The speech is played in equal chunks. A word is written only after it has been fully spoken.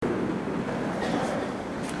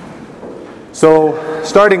So,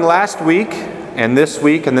 starting last week and this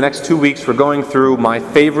week and the next 2 weeks, we're going through my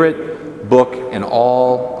favorite book in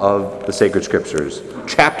all of the sacred scriptures,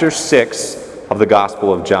 chapter 6 of the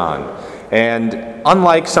Gospel of John. And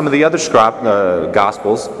unlike some of the other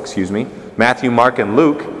Gospels, Matthew, Mark, and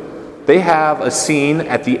Luke, they have a scene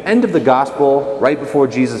at the end of the Gospel, right before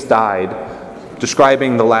Jesus died,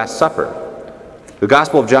 describing the Last Supper. The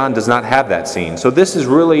Gospel of John does not have that scene. So this is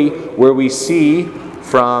really where we see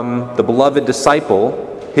from the beloved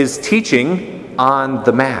disciple his teaching on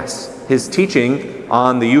the Mass, his teaching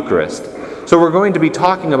on the Eucharist. So we're going to be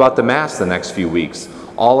talking about the Mass the next few weeks.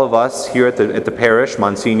 All of us here at the parish,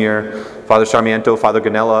 Monsignor, Father Sarmiento, Father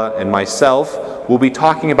Ganella, and myself, will be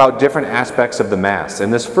talking about different aspects of the Mass.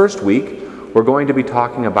 And this first week, we're going to be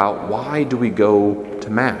talking about why do we go to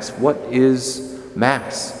Mass? What is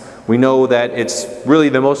Mass? We know that it's really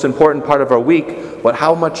the most important part of our week, but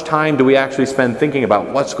how much time do we actually spend thinking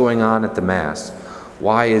about what's going on at the Mass?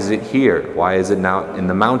 Why is it here? Why is it not in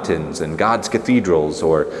the mountains and God's cathedrals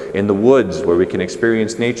or in the woods where we can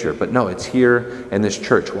experience nature? But no, it's here in this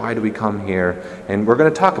church. Why do we come here? And we're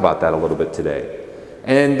going to talk about that a little bit today.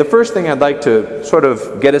 And the first thing I'd like to sort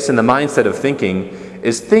of get us in the mindset of thinking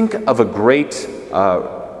is think of a great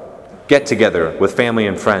get-together with family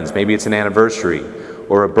and friends. Maybe it's an anniversary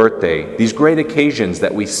or a birthday. These great occasions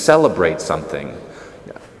that we celebrate something.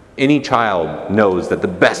 Any child knows that the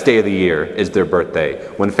best day of the year is their birthday.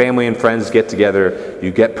 When family and friends get together,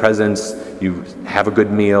 you get presents, you have a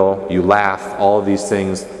good meal, you laugh, all of these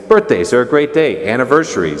things. Birthdays are a great day.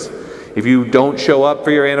 Anniversaries. If you don't show up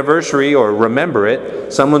for your anniversary or remember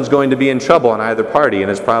it, someone's going to be in trouble on either party,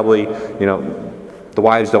 and it's probably, the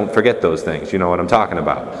wives don't forget those things. You know what I'm talking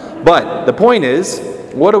about. But the point is,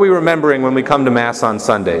 what are we remembering when we come to Mass on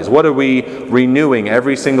Sundays? What are we renewing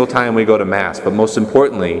every single time we go to Mass? But most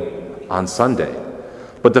importantly, on Sunday.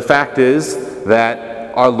 But the fact is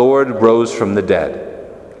that our Lord rose from the dead.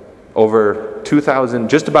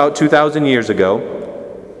 Just about 2,000 years ago,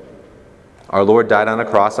 our Lord died on a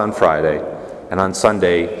cross on Friday, and on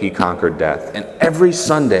Sunday, He conquered death. And every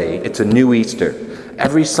Sunday, it's a new Easter.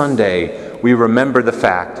 Every Sunday, we remember the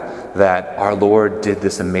fact that our Lord did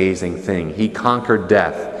this amazing thing. He conquered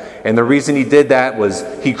death. And the reason He did that was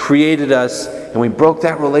He created us, and we broke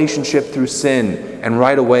that relationship through sin. And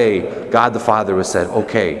right away, God the Father said,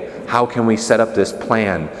 okay, how can we set up this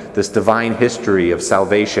plan, this divine history of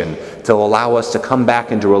salvation to allow us to come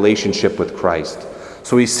back into relationship with Christ?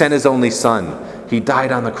 So He sent His only Son. He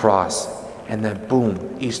died on the cross. And then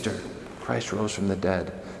boom, Easter, Christ rose from the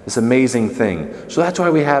dead. This amazing thing. So that's why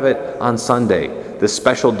we have it on Sunday, this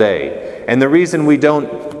special day. And the reason we don't,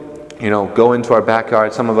 go into our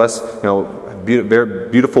backyard, some of us, very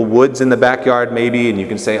beautiful woods in the backyard maybe, and you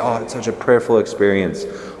can say, oh, it's such a prayerful experience.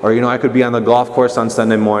 Or, I could be on the golf course on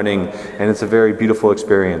Sunday morning, and it's a very beautiful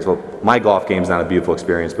experience. Well, my golf game's not a beautiful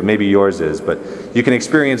experience, but maybe yours is. But you can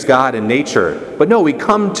experience God in nature. But no, we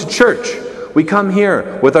come to church. We come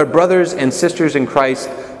here with our brothers and sisters in Christ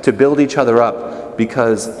to build each other up,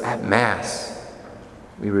 because at Mass,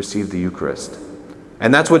 we receive the Eucharist.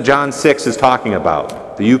 And that's what John 6 is talking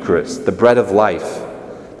about, the Eucharist, the bread of life.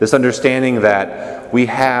 This understanding that we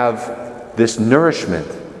have this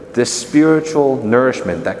nourishment, this spiritual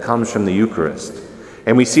nourishment that comes from the Eucharist.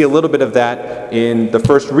 And we see a little bit of that in the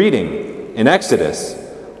first reading in Exodus,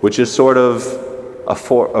 which is sort of a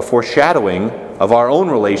foreshadowing of our own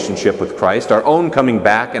relationship with Christ, our own coming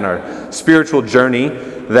back and our spiritual journey,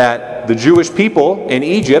 that the Jewish people in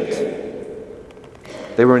Egypt,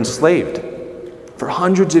 they were enslaved for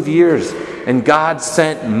hundreds of years. And God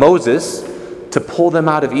sent Moses to pull them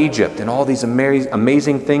out of Egypt. And all these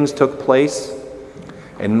amazing things took place.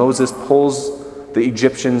 And Moses pulls the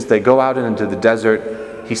Egyptians. They go out into the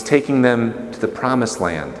desert. He's taking them to the promised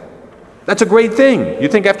land. That's a great thing. You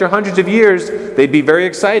think after hundreds of years, they'd be very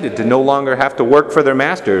excited to no longer have to work for their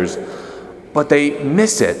masters. But they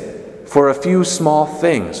miss it for a few small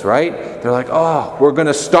things, right? They're like, oh, we're going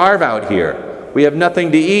to starve out here. We have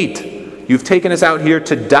nothing to eat. You've taken us out here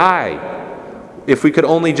to die. If we could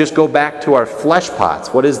only just go back to our flesh pots,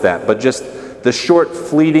 what is that? But just the short,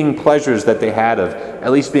 fleeting pleasures that they had of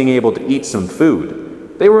at least being able to eat some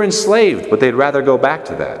food. They were enslaved, but they'd rather go back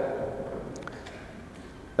to that.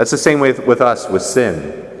 That's the same way with us, with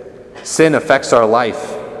sin. Sin affects our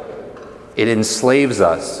life. It enslaves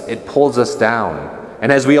us. It pulls us down.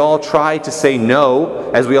 And as we all try to say no,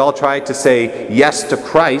 as we all try to say yes to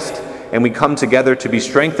Christ, and we come together to be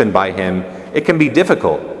strengthened by Him, it can be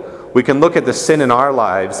difficult. We can look at the sin in our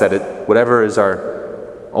lives, whatever is our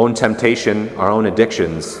own temptation, our own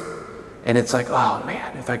addictions, and it's like, oh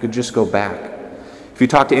man, if I could just go back. If you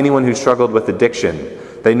talk to anyone who struggled with addiction,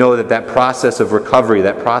 They know that that process of recovery,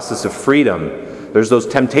 that process of freedom, there's those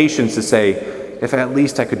temptations to say, if at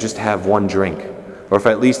least I could just have one drink, or if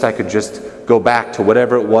at least I could just go back to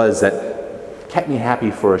whatever it was that kept me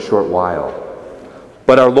happy for a short while.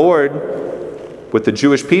 But our Lord, with the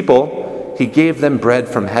Jewish people, he gave them bread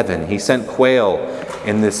from heaven. He sent quail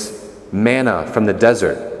and this manna from the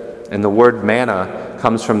desert. And the word manna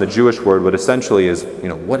comes from the Jewish word, what essentially is,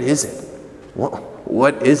 what is it?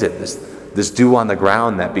 What is it? This dew on the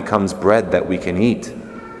ground that becomes bread that we can eat.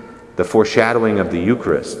 The foreshadowing of the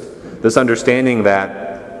Eucharist. This understanding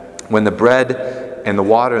that when the bread and the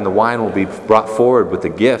water and the wine will be brought forward with the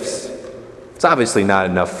gifts, it's obviously not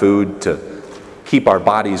enough food to keep our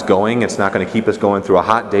bodies going. It's not going to keep us going through a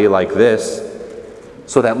hot day like this.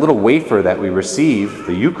 So that little wafer that we receive,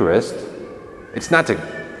 the Eucharist, it's not to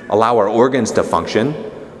allow our organs to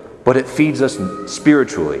function, but it feeds us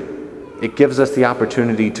spiritually. It gives us the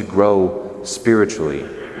opportunity to grow spiritually,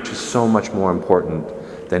 which is so much more important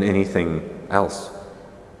than anything else.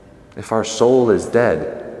 If our soul is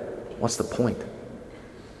dead, what's the point?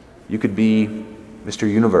 You could be Mr.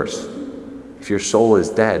 Universe. If your soul is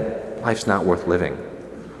dead, life's not worth living.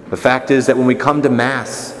 The fact is that when we come to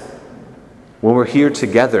Mass, when we're here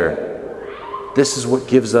together, this is what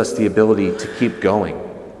gives us the ability to keep going.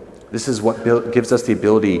 This is what gives us the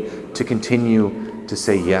ability to continue to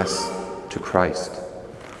say yes to Christ.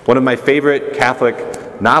 One of my favorite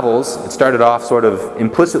Catholic novels, it started off sort of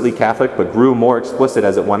implicitly Catholic but grew more explicit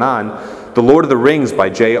as it went on, The Lord of the Rings by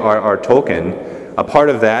J.R.R. Tolkien. A part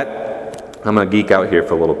of that, I'm going to geek out here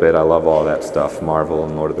for a little bit. I love all that stuff, Marvel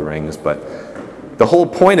and Lord of the Rings, but the whole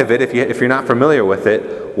point of it, if you're not familiar with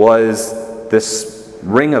it, was this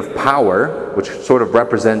ring of power, which sort of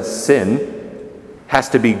represents sin, has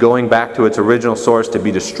to be going back to its original source to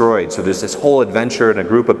be destroyed. So there's this whole adventure and a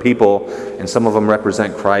group of people, and some of them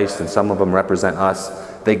represent Christ and some of them represent us.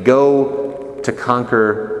 They go to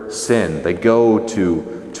conquer sin. They go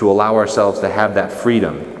to allow ourselves to have that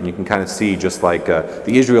freedom. And you can kind of see, just like the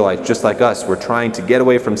Israelites, just like us, we're trying to get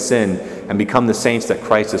away from sin and become the saints that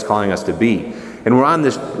Christ is calling us to be. And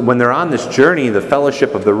when they're on this journey, the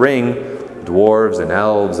Fellowship of the Ring, dwarves and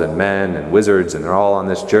elves and men and wizards, and they're all on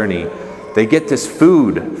this journey, they get this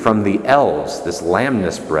food from the elves, this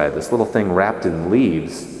lamnas bread, this little thing wrapped in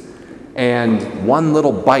leaves. And one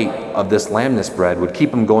little bite of this lamnas bread would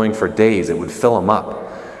keep them going for days. It would fill them up.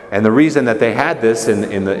 And the reason that they had this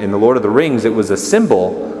in the Lord of the Rings, it was a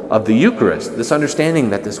symbol of the Eucharist, this understanding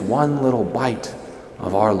that this one little bite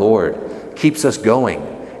of our Lord keeps us going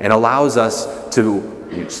and allows us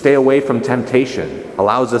to stay away from temptation,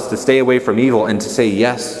 allows us to stay away from evil and to say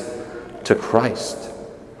yes to Christ.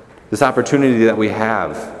 This opportunity that we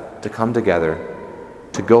have to come together,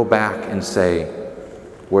 to go back and say,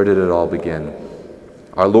 where did it all begin?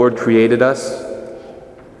 Our Lord created us,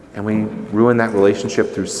 and we ruined that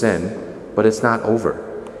relationship through sin, but it's not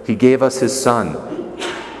over. He gave us His Son.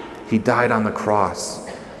 He died on the cross.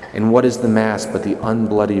 And what is the Mass but the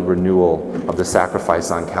unbloody renewal of the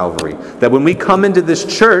sacrifice on Calvary? That when we come into this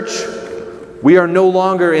church, we are no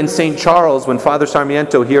longer in St. Charles when Father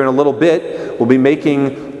Sarmiento here in a little bit will be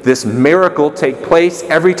making this miracle take place.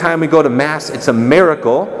 Every time we go to Mass, it's a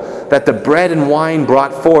miracle that the bread and wine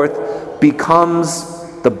brought forth becomes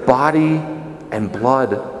the body and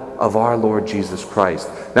blood of our Lord Jesus Christ.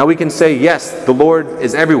 Now we can say, yes, the Lord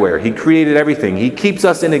is everywhere. He created everything. He keeps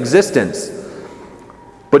us in existence.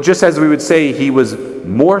 But just as we would say He was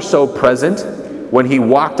more so present when He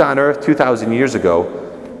walked on earth 2,000 years ago,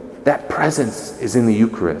 that presence is in the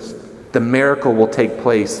Eucharist. The miracle will take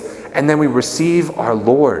place. And then we receive our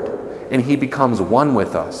Lord, and He becomes one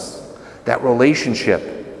with us. That relationship,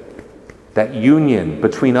 that union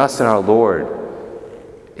between us and our Lord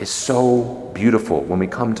is so beautiful when we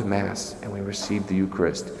come to Mass and we receive the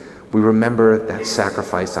Eucharist. We remember that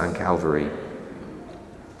sacrifice on Calvary.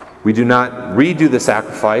 We do not redo the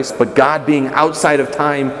sacrifice, but God being outside of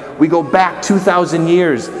time, we go back 2,000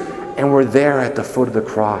 years and we're there at the foot of the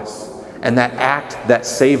cross. And that act that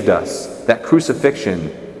saved us, that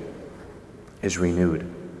crucifixion, is renewed.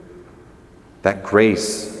 That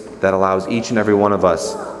grace that allows each and every one of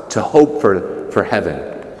us to hope for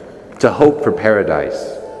heaven, to hope for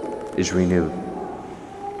paradise, is renewed.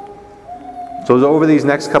 So over these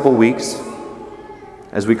next couple weeks,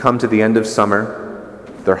 as we come to the end of summer,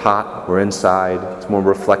 they're hot, we're inside, it's more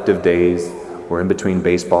reflective days, we're in between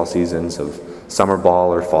baseball seasons of summer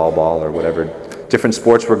ball or fall ball or whatever different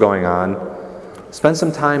sports were going on. Spend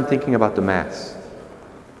some time thinking about the Mass.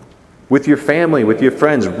 With your family, with your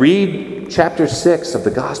friends, read chapter 6 of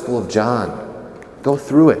the Gospel of John. Go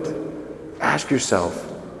through it. Ask yourself,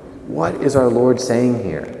 what is our Lord saying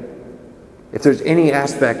here? If there's any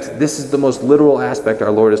aspect, this is the most literal aspect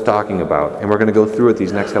our Lord is talking about, and we're going to go through it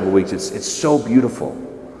these next couple of weeks. It's so beautiful.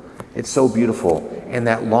 It's so beautiful. And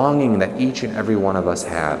that longing that each and every one of us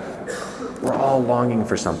have. We're all longing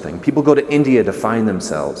for something. People go to India to find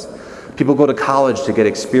themselves. People go to college to get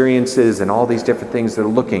experiences and all these different things. They're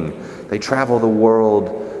looking. They travel the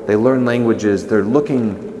world. They learn languages. They're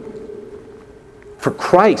looking for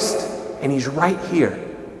Christ. And He's right here.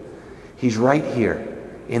 He's right here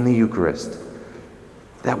in the Eucharist.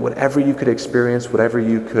 That whatever you could experience, whatever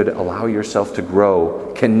you could allow yourself to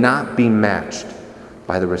grow, cannot be matched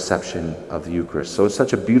by the reception of the Eucharist. So it's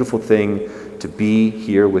such a beautiful thing to be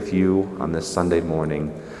here with you on this Sunday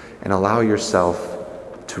morning and allow yourself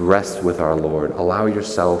to rest with our Lord. Allow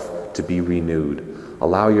yourself to be renewed.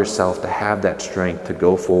 Allow yourself to have that strength to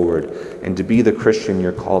go forward and to be the Christian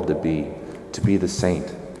you're called to be the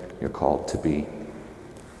saint you're called to be.